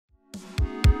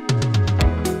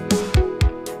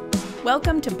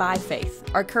Welcome to By Faith,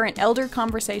 our current Elder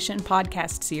Conversation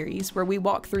podcast series where we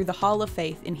walk through the Hall of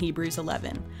Faith in Hebrews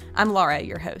 11. I'm Laura,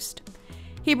 your host.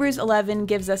 Hebrews 11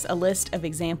 gives us a list of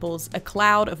examples, a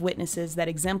cloud of witnesses that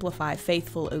exemplify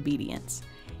faithful obedience.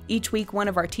 Each week, one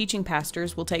of our teaching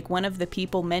pastors will take one of the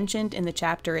people mentioned in the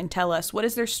chapter and tell us what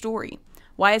is their story,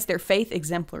 why is their faith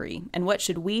exemplary, and what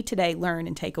should we today learn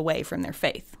and take away from their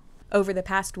faith. Over the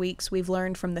past weeks, we've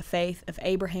learned from the faith of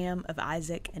Abraham, of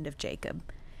Isaac, and of Jacob.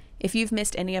 If you've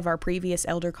missed any of our previous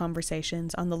elder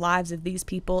conversations on the lives of these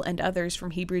people and others from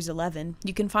Hebrews 11,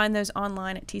 you can find those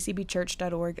online at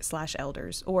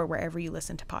tcbchurch.org/elders or wherever you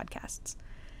listen to podcasts.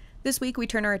 This week, we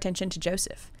turn our attention to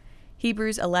Joseph.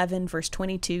 Hebrews 11, verse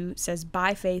 22 says,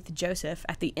 "By faith Joseph,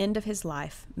 at the end of his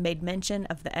life, made mention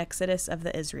of the exodus of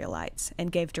the Israelites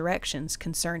and gave directions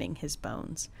concerning his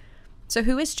bones." So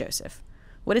who is Joseph?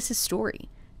 What is his story?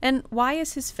 And why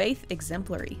is his faith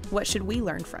exemplary? What should we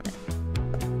learn from it?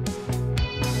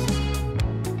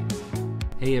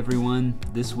 Hey everyone,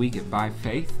 this week at By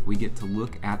Faith, we get to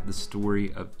look at the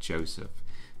story of Joseph.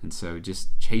 And so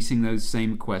just chasing those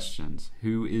same questions.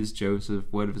 Who is Joseph?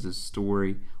 What is his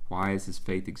story? Why is his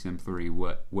faith exemplary?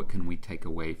 What can we take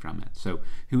away from it? So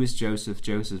who is Joseph?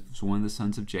 Joseph is one of the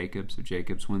sons of Jacob. So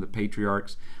Jacob's one of the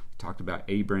patriarchs. We talked about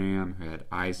Abraham, who had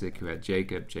Isaac, who had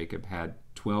Jacob. Jacob had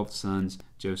 12 sons.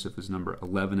 Joseph was number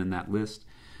 11 in that list.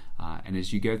 And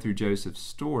as you go through Joseph's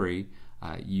story,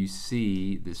 you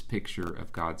see this picture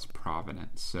of God's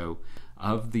providence. So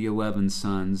of the 11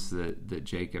 sons that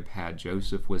Jacob had,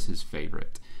 Joseph was his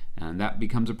favorite. And that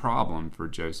becomes a problem for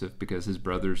Joseph because his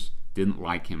brothers didn't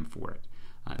like him for it.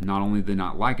 Not only did they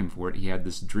not like him for it, he had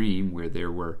this dream where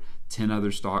there were 10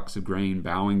 other stalks of grain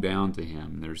bowing down to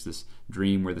him. There's this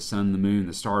dream where the sun, the moon,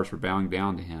 the stars were bowing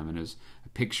down to him. And it was a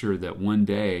picture that one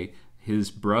day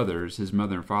his brothers, his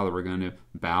mother and father, were going to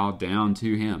bow down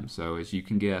to him. So as you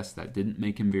can guess, that didn't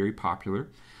make him very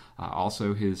popular.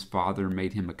 Also, his father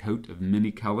made him a coat of many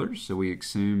colors, so we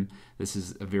assume this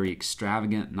is a very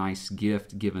extravagant, nice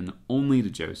gift given only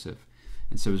to Joseph.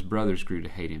 And so his brothers grew to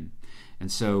hate him.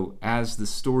 And so as the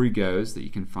story goes that you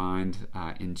can find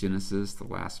in Genesis, the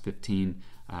last 15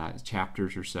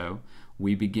 chapters or so,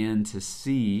 we begin to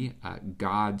see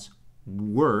God's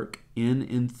work in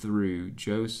and through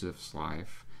Joseph's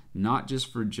life, not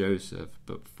just for Joseph,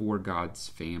 but for God's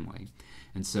family.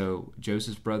 And so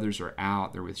Joseph's brothers are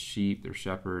out, they're with sheep, they're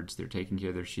shepherds, they're taking care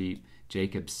of their sheep.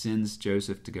 Jacob sends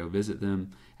Joseph to go visit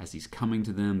them. As he's coming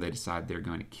to them, they decide they're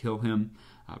going to kill him.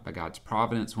 By God's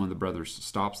providence, one of the brothers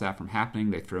stops that from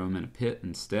happening. They throw him in a pit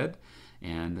instead.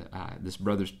 And this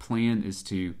brother's plan is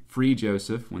to free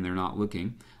Joseph when they're not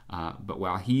looking. But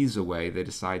while he's away, they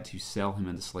decide to sell him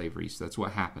into slavery. So that's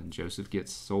what happened. Joseph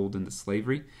gets sold into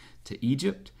slavery to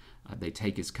Egypt. They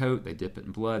take his coat, they dip it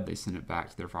in blood, they send it back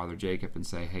to their father Jacob and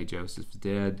say, "Hey, Joseph's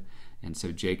dead." And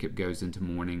so Jacob goes into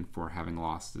mourning for having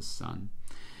lost his son.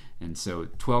 And so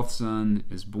 12th son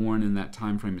is born in that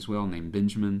time frame as well, named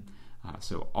Benjamin.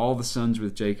 So all the sons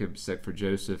with Jacob except for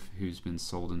Joseph, who's been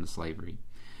sold into slavery.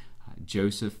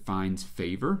 Joseph finds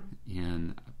favor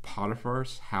in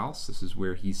Potiphar's house. This is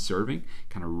where he's serving,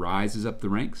 kind of rises up the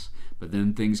ranks. But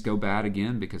then things go bad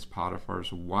again because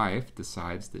Potiphar's wife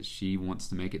decides that she wants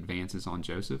to make advances on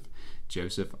Joseph.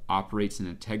 Joseph operates in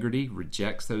integrity,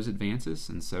 rejects those advances,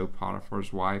 and so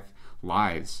Potiphar's wife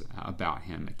lies about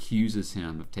him, accuses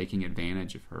him of taking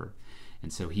advantage of her.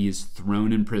 And so he is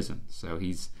thrown in prison. So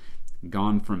he's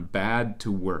gone from bad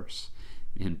to worse.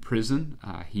 In prison,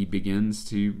 he begins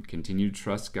to continue to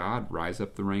trust God, rise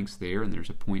up the ranks there, and there's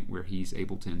a point where he's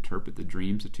able to interpret the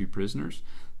dreams of two prisoners.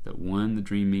 That one, the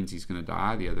dream means he's going to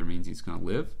die, the other means he's going to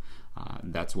live.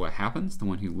 That's what happens. The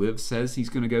one who lives says he's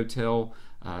going to go tell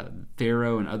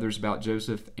Pharaoh and others about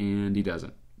Joseph, and he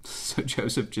doesn't. So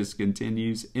Joseph just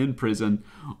continues in prison.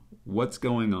 What's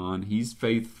going on? He's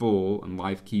faithful, and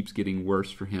life keeps getting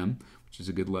worse for him, which is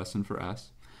a good lesson for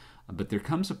us. But there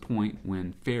comes a point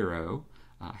when Pharaoh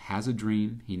has a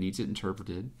dream, he needs it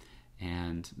interpreted,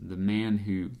 and the man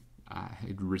who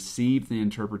had received the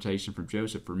interpretation from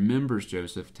Joseph remembers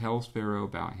Joseph, tells Pharaoh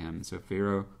about him, and so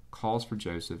Pharaoh calls for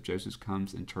Joseph. Joseph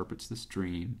comes, interprets this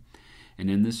dream,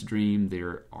 and in this dream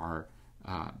there are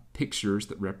pictures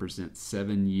that represent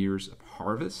 7 years of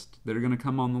harvest that are going to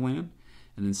come on the land,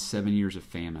 and then 7 years of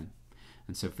famine.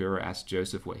 And so Pharaoh asks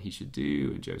Joseph what he should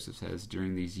do, and Joseph says,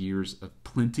 during these years of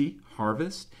plenty,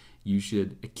 harvest, you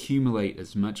should accumulate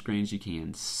as much grain as you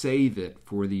can, save it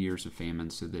for the years of famine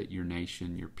so that your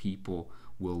nation, your people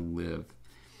will live.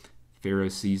 Pharaoh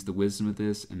sees the wisdom of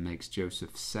this and makes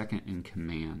Joseph second in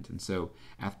command. And so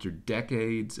after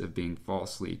decades of being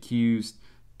falsely accused,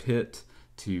 pit,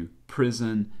 to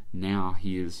prison. Now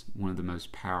he is one of the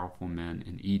most powerful men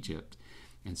in Egypt.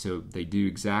 And so they do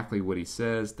exactly what he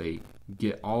says. They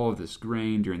get all of this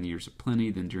grain during the years of plenty,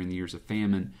 then during the years of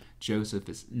famine. Joseph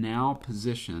is now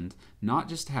positioned not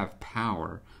just to have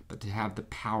power, but to have the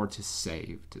power to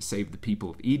save the people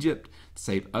of Egypt, to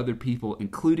save other people,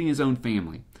 including his own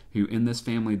family, who in this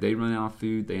family, they run out of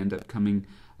food. They end up coming,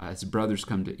 his brothers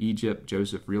come to Egypt.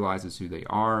 Joseph realizes who they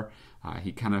are.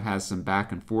 He kind of has some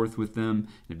back and forth with them,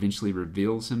 and eventually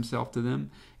reveals himself to them,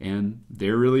 and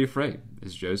they're really afraid.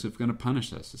 Is Joseph going to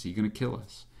punish us? Is he going to kill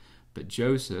us? But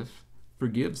Joseph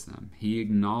forgives them. He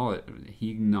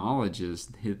acknowledges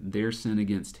their sin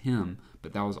against him,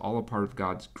 but that was all a part of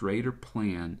God's greater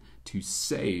plan to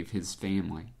save his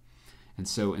family. And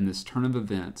so in this turn of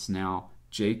events, now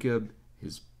Jacob,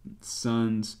 his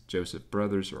sons, Joseph's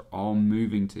brothers are all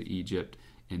moving to Egypt,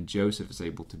 and Joseph is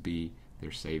able to be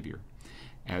their savior.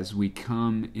 As we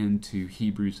come into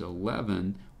Hebrews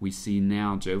 11, we see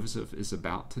now Joseph is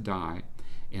about to die,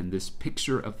 and this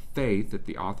picture of faith that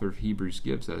the author of Hebrews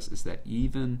gives us is that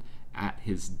even at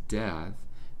his death,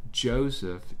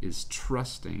 Joseph is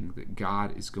trusting that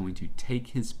God is going to take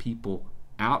his people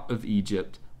out of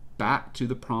Egypt back to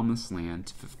the promised land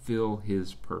to fulfill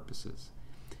his purposes.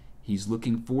 He's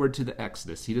looking forward to the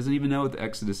Exodus. He doesn't even know what the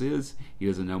Exodus is. He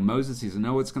doesn't know Moses. He doesn't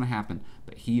know what's going to happen.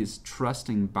 But he is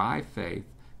trusting by faith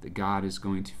that God is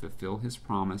going to fulfill his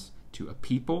promise to a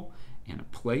people and a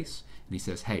place. And he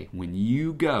says, hey, when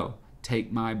you go,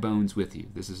 take my bones with you.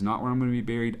 This is not where I'm going to be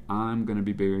buried. I'm going to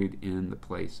be buried in the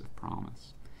place of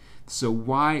promise. So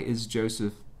why is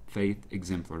Joseph's faith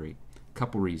exemplary? A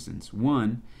couple reasons.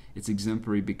 One, it's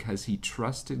exemplary because he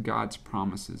trusted God's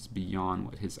promises beyond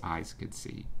what his eyes could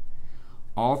see.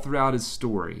 All throughout his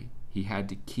story, he had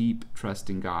to keep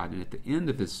trusting God. And at the end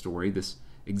of his story, this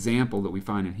example that we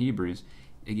find in Hebrews,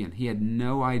 again, he had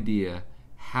no idea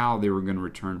how they were going to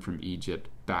return from Egypt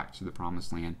back to the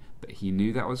promised land. But he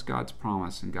knew that was God's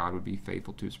promise, and God would be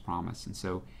faithful to his promise. And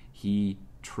so he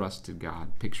trusted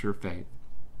God. Picture of faith.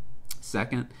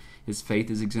 Second, his faith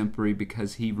is exemplary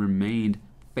because he remained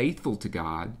faithful to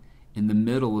God in the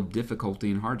middle of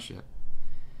difficulty and hardship.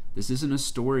 This isn't a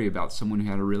story about someone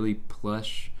who had a really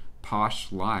plush,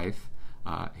 posh life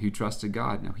who trusted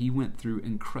God. No, he went through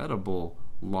incredible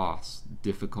loss,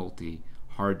 difficulty,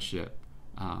 hardship,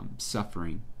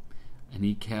 suffering, and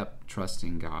he kept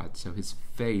trusting God. So his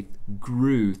faith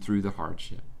grew through the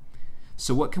hardship.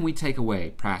 So what can we take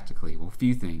away practically? Well, a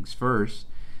few things. First,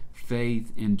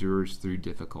 faith endures through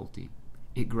difficulty.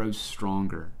 It grows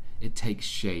stronger. It takes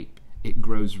shape. It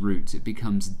grows roots. It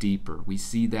becomes deeper. We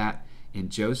see that in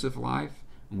Joseph's life,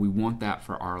 and we want that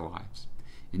for our lives.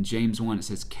 In James 1, it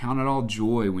says, count it all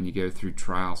joy when you go through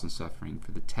trials and suffering,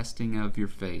 for the testing of your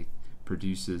faith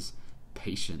produces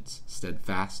patience,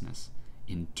 steadfastness,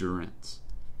 endurance.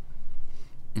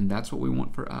 And that's what we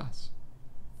want for us.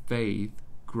 Faith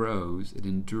grows, it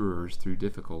endures through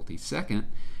difficulty. Second,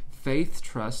 faith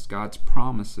trusts God's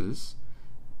promises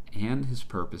and his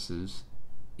purposes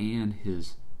and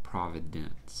his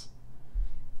providence.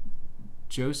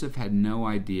 Joseph had no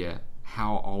idea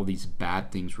how all these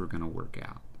bad things were going to work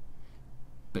out.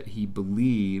 But he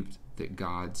believed that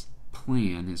God's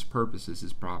plan, his purposes,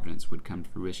 his providence would come to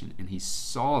fruition. And he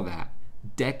saw that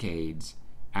decades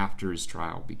after his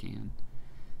trial began.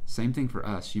 Same thing for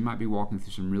us. You might be walking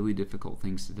through some really difficult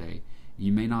things today.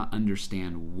 You may not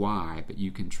understand why, but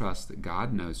you can trust that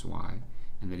God knows why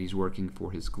and that he's working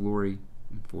for his glory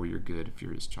and for your good if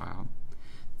you're his child.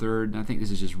 Third, and I think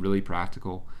this is just really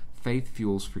practical, faith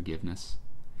fuels forgiveness.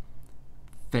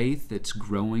 Faith that's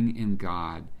growing in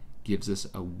God gives us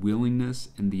a willingness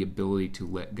and the ability to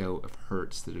let go of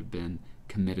hurts that have been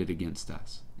committed against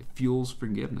us. It fuels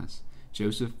forgiveness.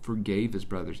 Joseph forgave his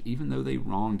brothers, even though they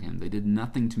wronged him. They did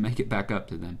nothing to make it back up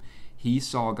to them. He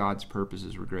saw God's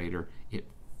purposes were greater. It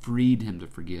freed him to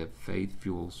forgive. Faith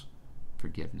fuels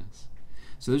forgiveness.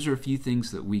 So those are a few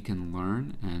things that we can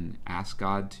learn and ask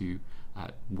God to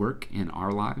work in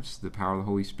our lives, the power of the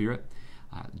Holy Spirit.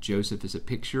 Joseph is a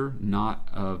picture not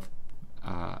of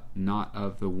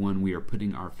the one we are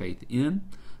putting our faith in,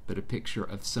 but a picture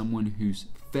of someone whose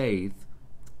faith,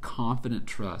 confident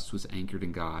trust was anchored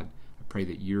in God. I pray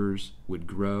that yours would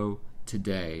grow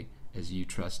today as you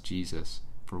trust Jesus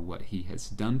for what he has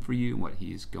done for you and what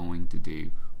he is going to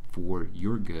do for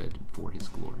your good and for his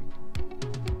glory.